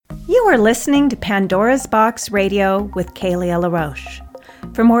You are listening to Pandora's Box Radio with Kalia LaRoche.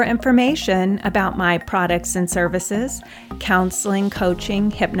 For more information about my products and services, counseling, coaching,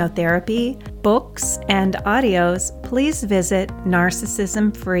 hypnotherapy, books, and audios, please visit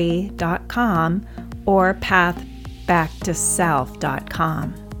narcissismfree.com or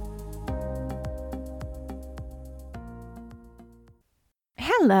pathbacktoself.com.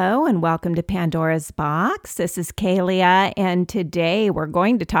 Hello and welcome to Pandora's Box. This is Kalia, and today we're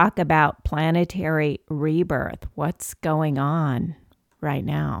going to talk about planetary rebirth. What's going on right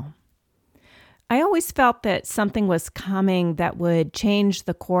now? I always felt that something was coming that would change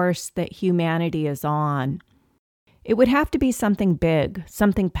the course that humanity is on. It would have to be something big,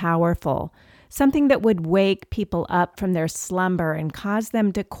 something powerful, something that would wake people up from their slumber and cause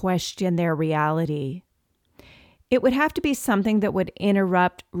them to question their reality. It would have to be something that would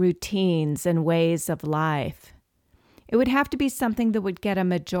interrupt routines and ways of life. It would have to be something that would get a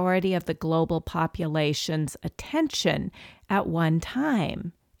majority of the global population's attention at one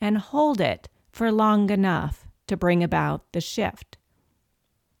time and hold it for long enough to bring about the shift.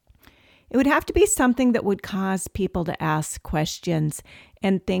 It would have to be something that would cause people to ask questions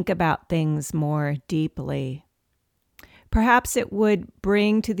and think about things more deeply. Perhaps it would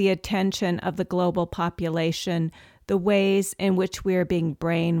bring to the attention of the global population the ways in which we are being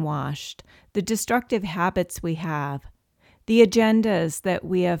brainwashed, the destructive habits we have, the agendas that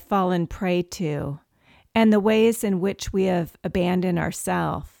we have fallen prey to, and the ways in which we have abandoned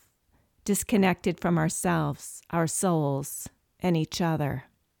ourselves, disconnected from ourselves, our souls, and each other.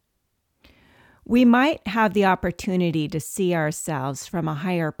 We might have the opportunity to see ourselves from a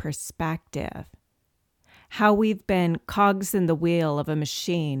higher perspective. How we've been cogs in the wheel of a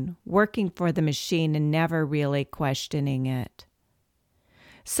machine, working for the machine and never really questioning it.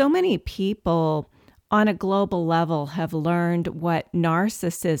 So many people on a global level have learned what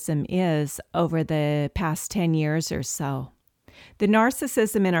narcissism is over the past 10 years or so. The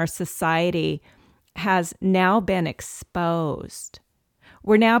narcissism in our society has now been exposed.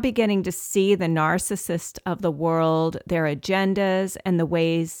 We're now beginning to see the narcissist of the world, their agendas, and the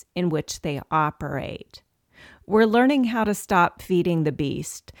ways in which they operate. We're learning how to stop feeding the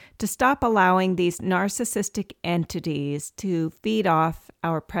beast, to stop allowing these narcissistic entities to feed off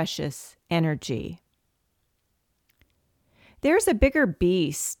our precious energy. There's a bigger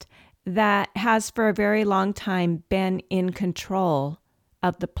beast that has for a very long time been in control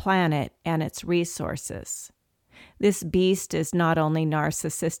of the planet and its resources. This beast is not only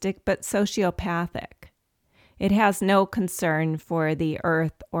narcissistic, but sociopathic. It has no concern for the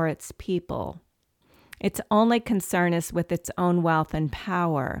earth or its people. Its only concern is with its own wealth and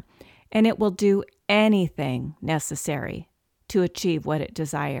power, and it will do anything necessary to achieve what it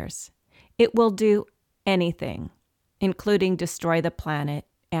desires. It will do anything, including destroy the planet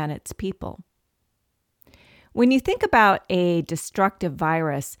and its people. When you think about a destructive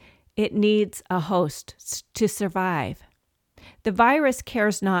virus, it needs a host to survive. The virus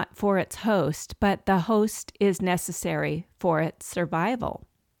cares not for its host, but the host is necessary for its survival.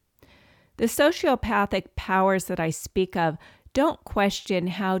 The sociopathic powers that I speak of don't question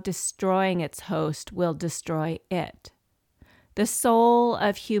how destroying its host will destroy it. The soul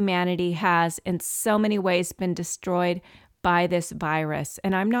of humanity has in so many ways been destroyed by this virus,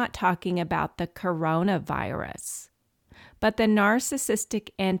 and I'm not talking about the coronavirus, but the narcissistic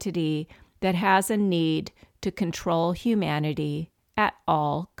entity that has a need to control humanity at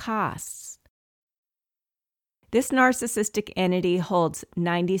all costs. This narcissistic entity holds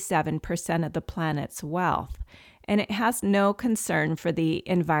 97% of the planet's wealth, and it has no concern for the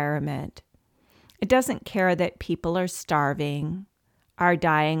environment. It doesn't care that people are starving, are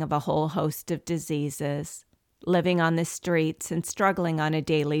dying of a whole host of diseases, living on the streets and struggling on a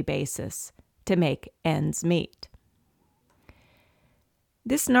daily basis to make ends meet.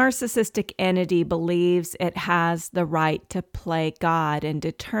 This narcissistic entity believes it has the right to play God and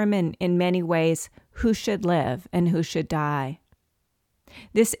determine in many ways who should live and who should die.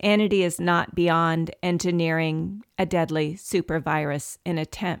 This entity is not beyond engineering a deadly supervirus in an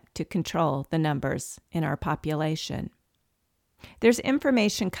attempt to control the numbers in our population. There's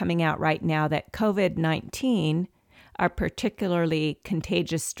information coming out right now that COVID-19, a particularly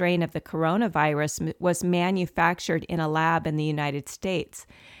contagious strain of the coronavirus, was manufactured in a lab in the United States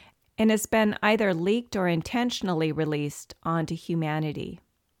and has been either leaked or intentionally released onto humanity.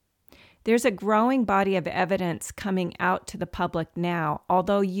 There's a growing body of evidence coming out to the public now,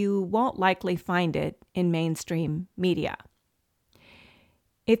 although you won't likely find it in mainstream media.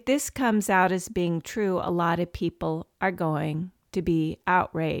 If this comes out as being true, a lot of people are going to be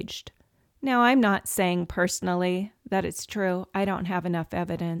outraged. Now, I'm not saying personally that it's true. I don't have enough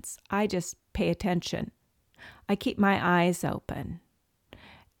evidence. I just pay attention. I keep my eyes open.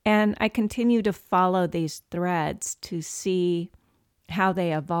 And I continue to follow these threads to see how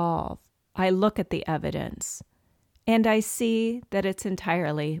they evolve. I look at the evidence, and I see that it's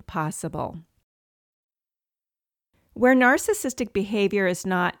entirely possible. Where narcissistic behavior is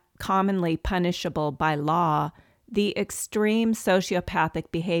not commonly punishable by law, the extreme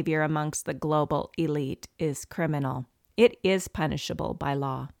sociopathic behavior amongst the global elite is criminal. It is punishable by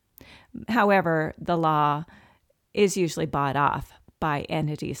law. However, the law is usually bought off by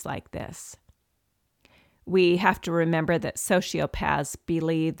entities like this. We have to remember that sociopaths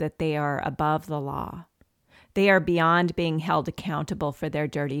believe that they are above the law. They are beyond being held accountable for their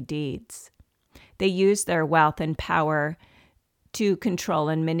dirty deeds. They use their wealth and power to control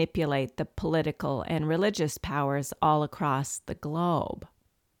and manipulate the political and religious powers all across the globe.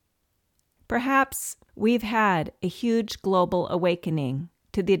 Perhaps we've had a huge global awakening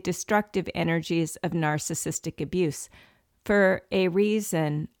to the destructive energies of narcissistic abuse for a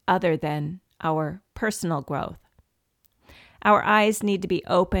reason other than our personal growth. Our eyes need to be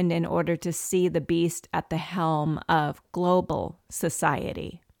opened in order to see the beast at the helm of global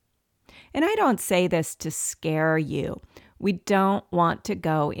society. And I don't say this to scare you. We don't want to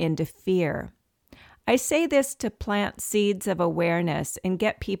go into fear. I say this to plant seeds of awareness and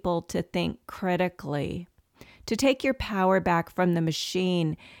get people to think critically, to take your power back from the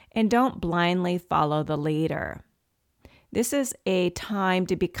machine and don't blindly follow the leader. This is a time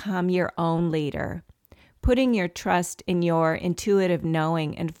to become your own leader, putting your trust in your intuitive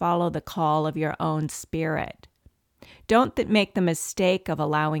knowing and follow the call of your own spirit. Don't make the mistake of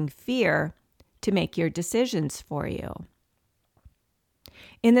allowing fear to make your decisions for you.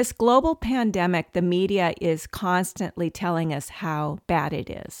 In this global pandemic, the media is constantly telling us how bad it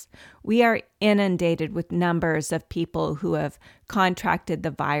is. We are inundated with numbers of people who have contracted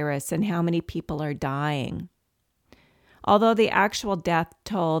the virus and how many people are dying. Although the actual death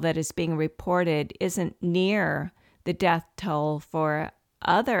toll that is being reported isn't near the death toll for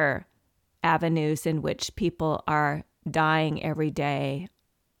other avenues in which people are dying every day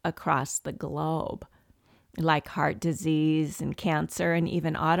across the globe, like heart disease and cancer and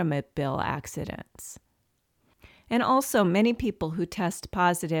even automobile accidents. And also, many people who test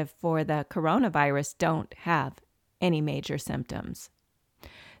positive for the coronavirus don't have any major symptoms.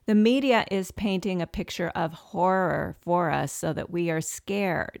 The media is painting a picture of horror for us so that we are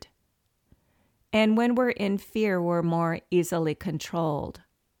scared. And when we're in fear, we're more easily controlled.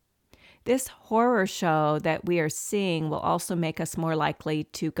 This horror show that we are seeing will also make us more likely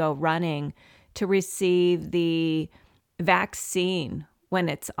to go running to receive the vaccine when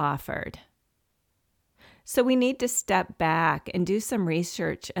it's offered. So we need to step back and do some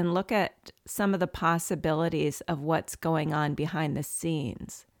research and look at some of the possibilities of what's going on behind the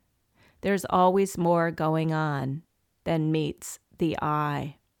scenes. There's always more going on than meets the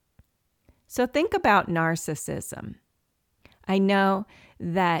eye. So think about narcissism. I know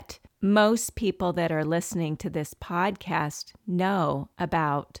that most people that are listening to this podcast know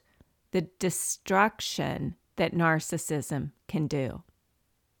about the destruction that narcissism can do.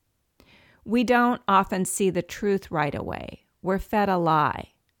 We don't often see the truth right away. We're fed a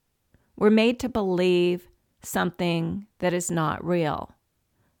lie. We're made to believe something that is not real.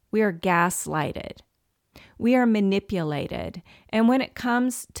 We are gaslighted. We are manipulated. And when it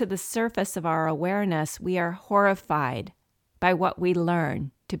comes to the surface of our awareness, we are horrified by what we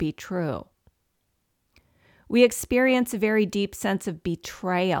learn to be true. We experience a very deep sense of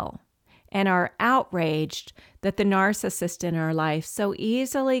betrayal and are outraged that the narcissist in our life so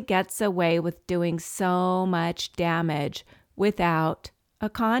easily gets away with doing so much damage without a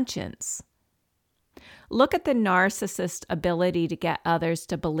conscience. Look at the narcissist's ability to get others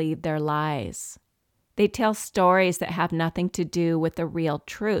to believe their lies. They tell stories that have nothing to do with the real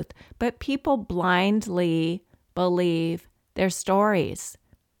truth, but people blindly believe their stories.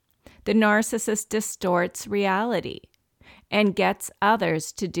 The narcissist distorts reality and gets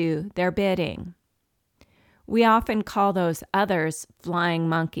others to do their bidding. We often call those others flying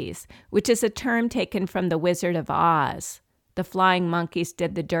monkeys, which is a term taken from the Wizard of Oz. The flying monkeys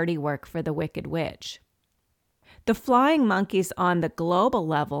did the dirty work for the Wicked Witch. The flying monkeys on the global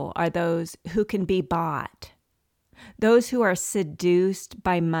level are those who can be bought, those who are seduced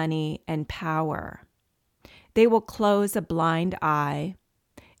by money and power. They will close a blind eye,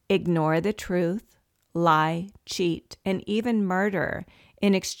 ignore the truth, lie, cheat, and even murder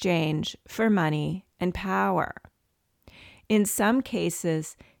in exchange for money and power. In some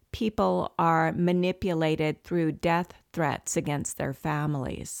cases, people are manipulated through death threats against their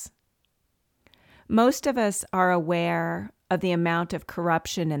families. Most of us are aware of the amount of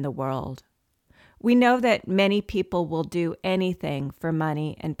corruption in the world. We know that many people will do anything for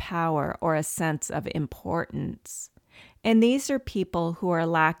money and power or a sense of importance. And these are people who are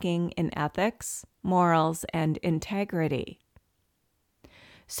lacking in ethics, morals, and integrity.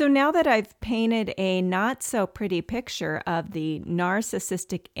 So now that I've painted a not so pretty picture of the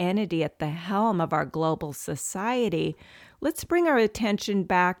narcissistic entity at the helm of our global society, let's bring our attention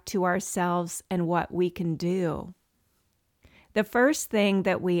back to ourselves and what we can do. The first thing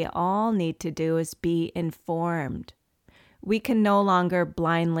that we all need to do is be informed. We can no longer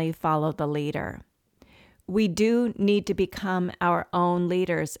blindly follow the leader. We do need to become our own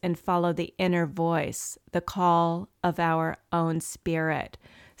leaders and follow the inner voice, the call of our own spirit.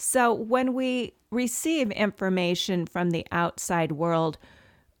 So when we receive information from the outside world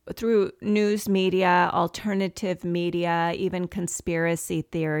through news media, alternative media, even conspiracy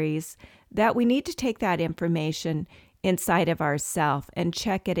theories, that we need to take that information inside of ourselves and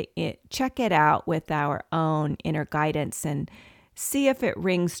check it out with our own inner guidance and see if it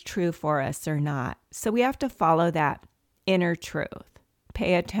rings true for us or not. So we have to follow that inner truth.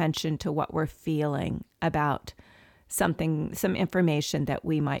 Pay attention to what we're feeling about something, some information that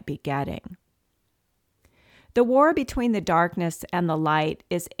we might be getting. The war between the darkness and the light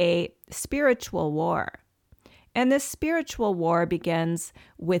is a spiritual war. And this spiritual war begins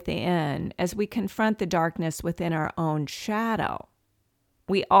within as we confront the darkness within our own shadow.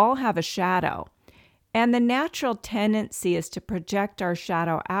 We all have a shadow, and the natural tendency is to project our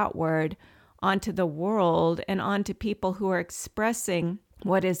shadow outward onto the world and onto people who are expressing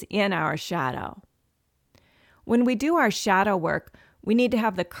what is in our shadow. When we do our shadow work, we need to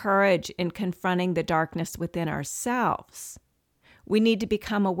have the courage in confronting the darkness within ourselves. We need to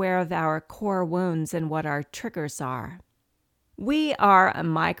become aware of our core wounds and what our triggers are. We are a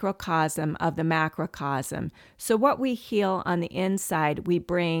microcosm of the macrocosm, so what we heal on the inside, we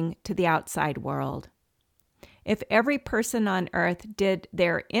bring to the outside world. If every person on earth did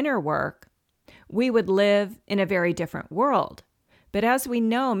their inner work, we would live in a very different world. But as we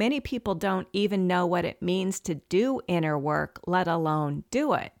know, many people don't even know what it means to do inner work, let alone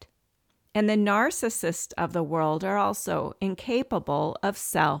do it. And the narcissists of the world are also incapable of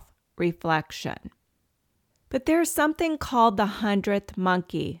self-reflection. But there's something called the 100th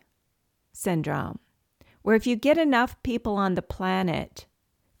monkey syndrome, where if you get enough people on the planet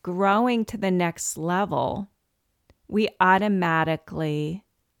growing to the next level, we automatically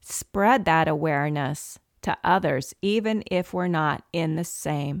spread that awareness to others, even if we're not in the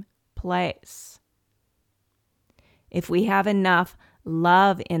same place. If we have enough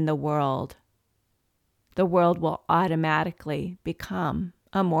love in the world will automatically become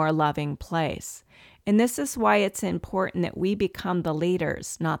a more loving place. And this is why it's important that we become the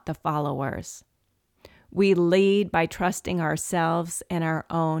leaders, not the followers. We lead by trusting ourselves and our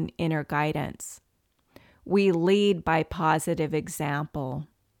own inner guidance. We lead by positive example.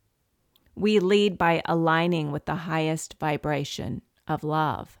 We lead by aligning with the highest vibration of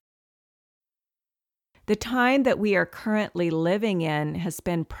love. The time that we are currently living in has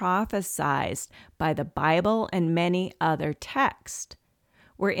been prophesied by the Bible and many other texts.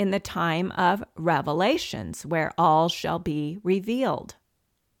 We're in the time of revelations, where all shall be revealed.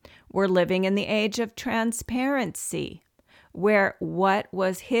 We're living in the age of transparency, where what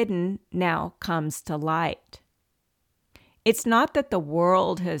was hidden now comes to light. It's not that the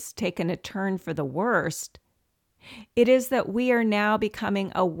world has taken a turn for the worst. It is that we are now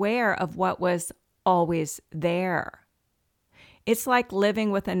becoming aware of what was always there. It's like living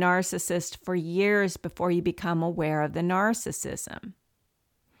with a narcissist for years before you become aware of the narcissism.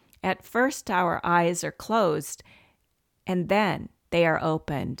 At first, our eyes are closed, and then they are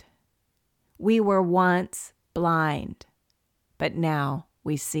opened. We were once blind, but now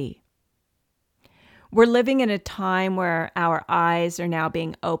we see. We're living in a time where our eyes are now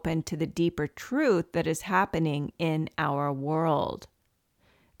being opened to the deeper truth that is happening in our world.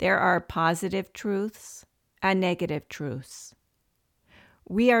 There are positive truths and negative truths.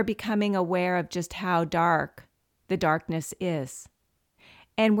 We are becoming aware of just how dark the darkness is.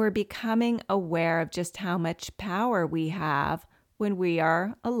 And we're becoming aware of just how much power we have when we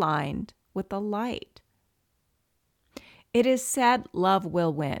are aligned with the light. It is said love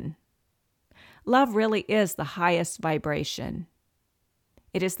will win. Love really is the highest vibration.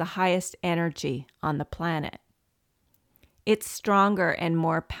 It is the highest energy on the planet. It's stronger and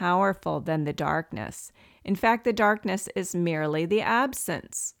more powerful than the darkness. In fact, the darkness is merely the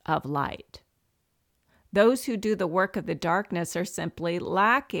absence of light. Those who do the work of the darkness are simply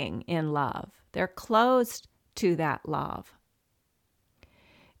lacking in love. They're closed to that love.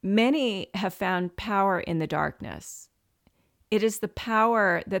 Many have found power in the darkness. It is the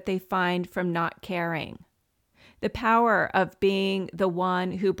power that they find from not caring, the power of being the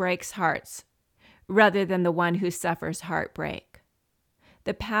one who breaks hearts rather than the one who suffers heartbreak,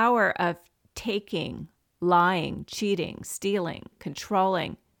 the power of taking, lying, cheating, stealing,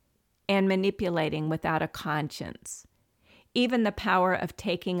 controlling, and manipulating without a conscience, even the power of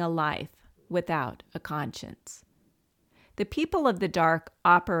taking a life without a conscience. The people of the dark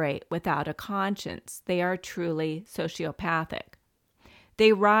operate without a conscience. They are truly sociopathic.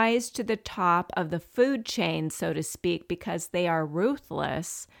 They rise to the top of the food chain, so to speak, because they are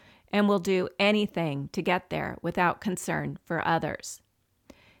ruthless and will do anything to get there without concern for others.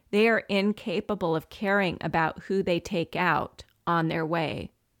 They are incapable of caring about who they take out on their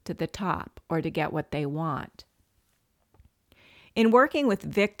way to the top or to get what they want. In working with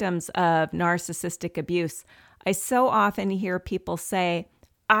victims of narcissistic abuse, I so often hear people say,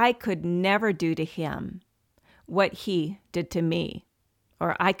 I could never do to him what he did to me,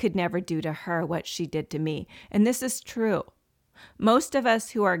 or I could never do to her what she did to me. And this is true. Most of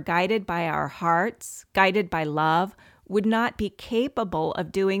us who are guided by our hearts, guided by love, would not be capable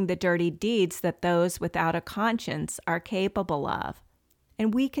of doing the dirty deeds that those without a conscience are capable of.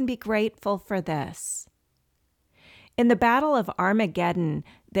 And we can be grateful for this. In the battle of Armageddon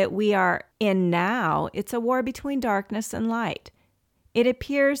that we are in now, it's a war between darkness and light. It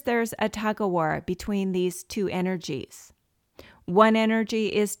appears there's a tug-of-war between these two energies. One energy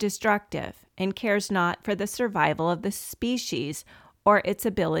is destructive and cares not for the survival of the species or its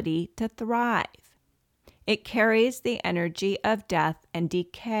ability to thrive. It carries the energy of death and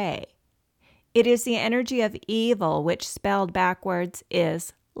decay. It is the energy of evil, which spelled backwards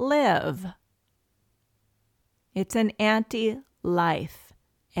is live. It's an anti-life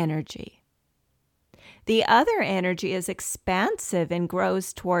energy. The other energy is expansive and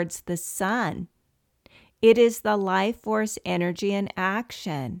grows towards the sun. It is the life force energy in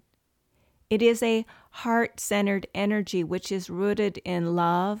action. It is a heart-centered energy which is rooted in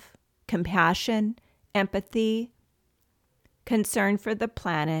love, compassion, empathy, concern for the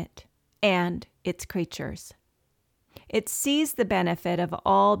planet and its creatures. It sees the benefit of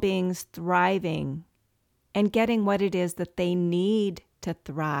all beings thriving and getting what it is that they need to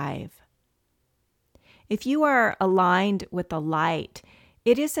thrive. If you are aligned with the light,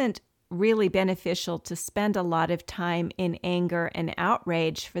 it isn't really beneficial to spend a lot of time in anger and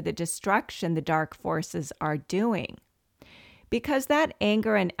outrage for the destruction the dark forces are doing, because that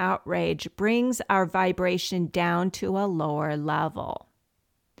anger and outrage brings our vibration down to a lower level.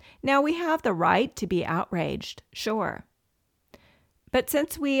 Now, we have the right to be outraged, sure. But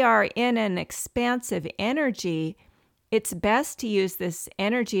since we are in an expansive energy, it's best to use this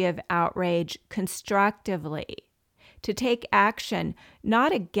energy of outrage constructively, to take action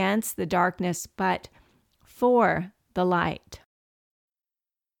not against the darkness, but for the light.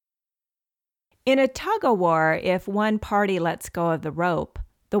 In a tug-of-war, if one party lets go of the rope,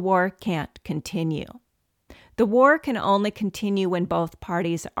 the war can't continue. The war can only continue when both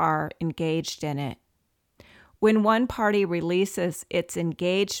parties are engaged in it. When one party releases its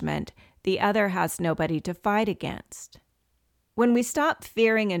engagement, the other has nobody to fight against. When we stop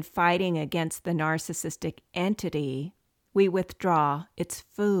fearing and fighting against the narcissistic entity, we withdraw its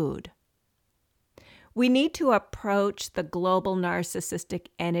food. We need to approach the global narcissistic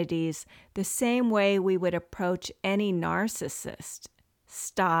entities the same way we would approach any narcissist.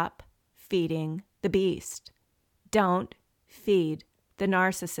 Stop feeding the beast. Don't feed the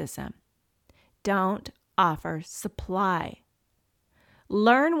narcissism. Don't offer supply.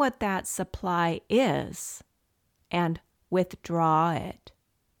 Learn what that supply is and withdraw it.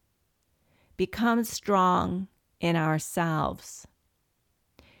 Become strong in ourselves.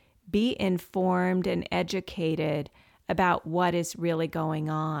 Be informed and educated about what is really going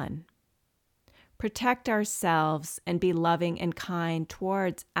on. Protect ourselves and be loving and kind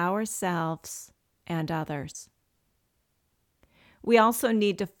towards ourselves and others. We also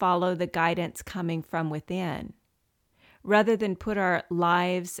need to follow the guidance coming from within. Rather than put our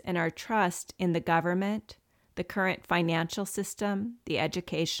lives and our trust in the government, the current financial system, the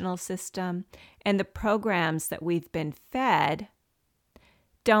educational system, and the programs that we've been fed,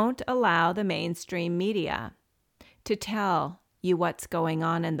 don't allow the mainstream media to tell you what's going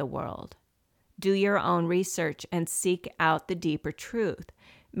on in the world. Do your own research and seek out the deeper truth.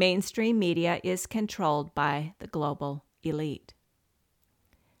 Mainstream media is controlled by the global elite.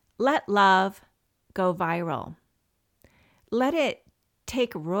 Let love go viral. Let it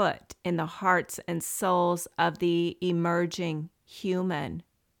take root in the hearts and souls of the emerging human.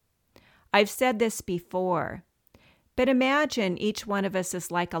 I've said this before, But imagine each one of us is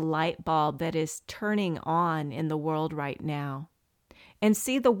like a light bulb that is turning on in the world right now. And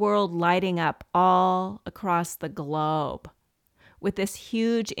see the world lighting up all across the globe with this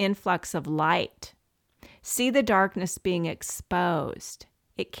huge influx of light. See the darkness being exposed.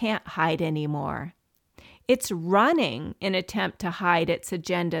 It can't hide anymore. It's running in an attempt to hide its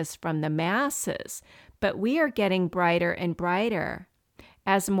agendas from the masses, but we are getting brighter and brighter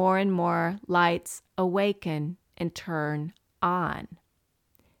as more and more lights awaken and turn on.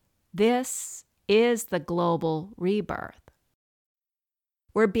 This is the global rebirth.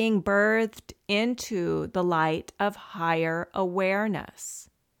 We're being birthed into the light of higher awareness.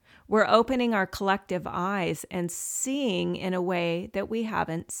 We're opening our collective eyes and seeing in a way that we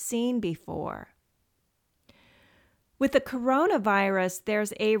haven't seen before. With the coronavirus,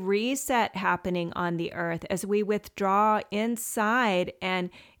 there's a reset happening on the earth as we withdraw inside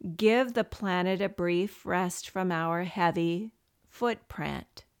and give the planet a brief rest from our heavy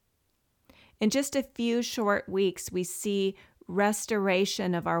footprint. In just a few short weeks, we see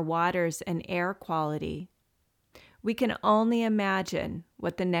restoration of our waters and air quality. We can only imagine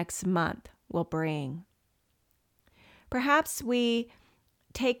what the next month will bring. Perhaps we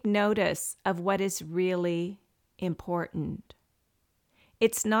take notice of what is really important.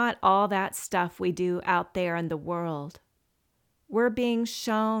 It's not all that stuff we do out there in the world. We're being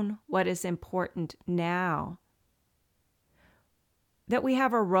shown what is important now. That we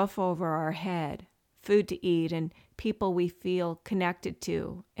have a roof over our head, food to eat, and people we feel connected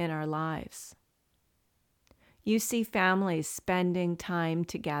to in our lives. You see families spending time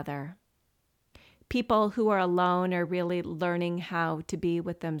together. People who are alone are really learning how to be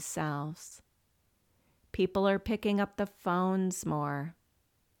with themselves. People are picking up the phones more.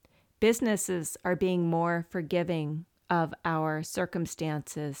 Businesses are being more forgiving of our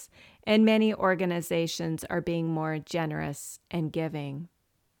circumstances, and many organizations are being more generous and giving.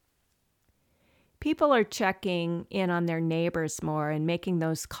 People are checking in on their neighbors more and making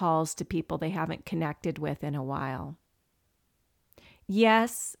those calls to people they haven't connected with in a while.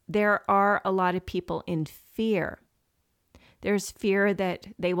 Yes, there are a lot of people in fear. There's fear that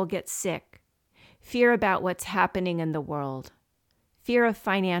they will get sick, fear about what's happening in the world, fear of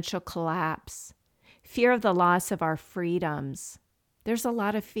financial collapse, fear of the loss of our freedoms. There's a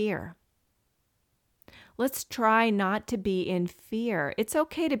lot of fear. Let's try not to be in fear. It's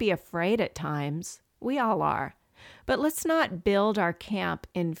okay to be afraid at times. We all are. But let's not build our camp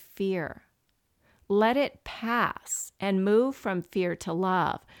in fear. Let it pass and move from fear to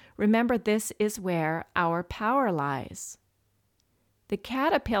love. Remember, this is where our power lies. The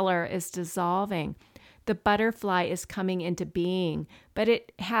caterpillar is dissolving. The butterfly is coming into being, but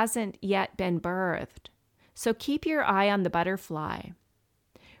it hasn't yet been birthed. So keep your eye on the butterfly.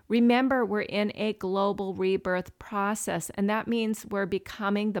 Remember, we're in a global rebirth process, and that means we're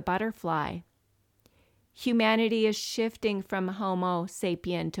becoming the butterfly. Humanity is shifting from Homo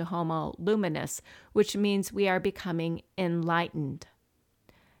sapien to Homo luminous, which means we are becoming enlightened.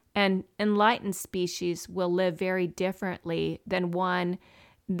 An enlightened species will live very differently than one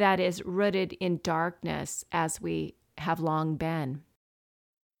that is rooted in darkness, as we have long been.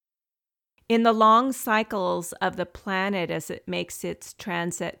 In the long cycles of the planet as it makes its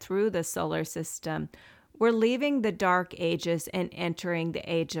transit through the solar system, we're leaving the dark ages and entering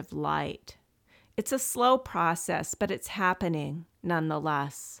the age of light. It's a slow process, but it's happening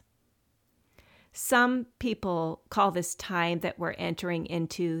nonetheless. Some people call this time that we're entering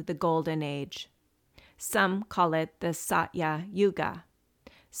into the Golden Age. Some call it the Satya Yuga.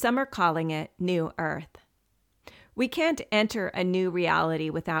 Some are calling it New Earth. We can't enter a new reality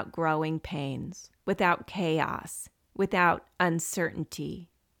without growing pains, without chaos, without uncertainty.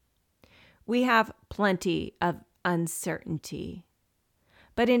 We have plenty of uncertainty.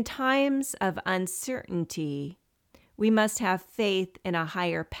 But in times of uncertainty, we must have faith in a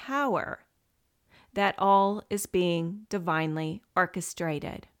higher power, that all is being divinely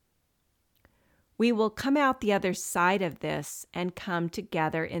orchestrated. We will come out the other side of this and come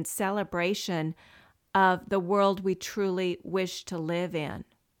together in celebration of the world we truly wish to live in,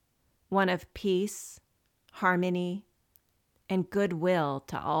 one of peace, harmony, and goodwill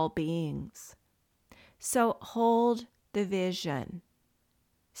to all beings. So hold the vision.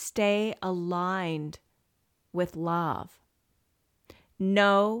 Stay aligned with love.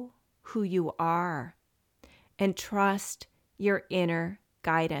 Know who you are and trust your inner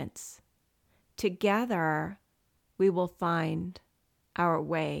guidance. Together, we will find our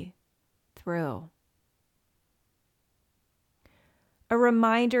way through. A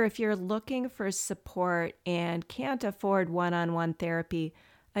reminder, if you're looking for support and can't afford one-on-one therapy,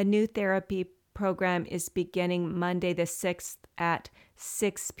 a new therapy program is beginning Monday the 6th at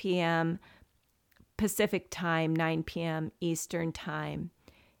 6 p.m. Pacific time, 9 p.m. Eastern time.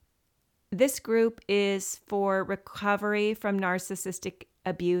 This group is for recovery from narcissistic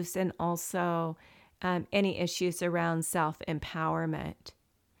abuse and also any issues around self-empowerment.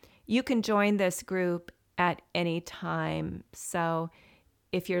 You can join this group at any time. So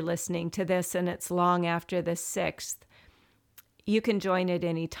if you're listening to this and it's long after the 6th, you can join at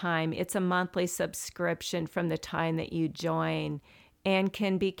any time. It's a monthly subscription from the time that you join and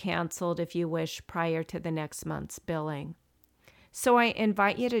can be canceled if you wish prior to the next month's billing. So I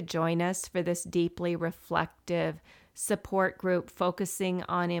invite you to join us for this deeply reflective support group focusing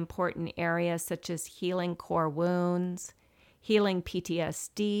on important areas such as healing core wounds, healing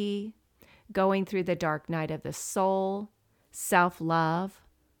PTSD, going through the dark night of the soul, self-love,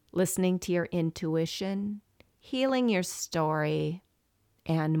 listening to your intuition, healing your story,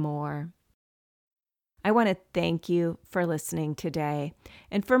 and more. I want to thank you for listening today.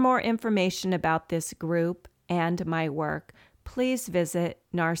 And for more information about this group and my work, please visit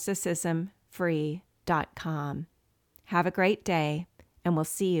narcissismfree.com. Have a great day, and we'll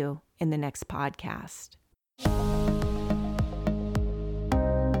see you in the next podcast.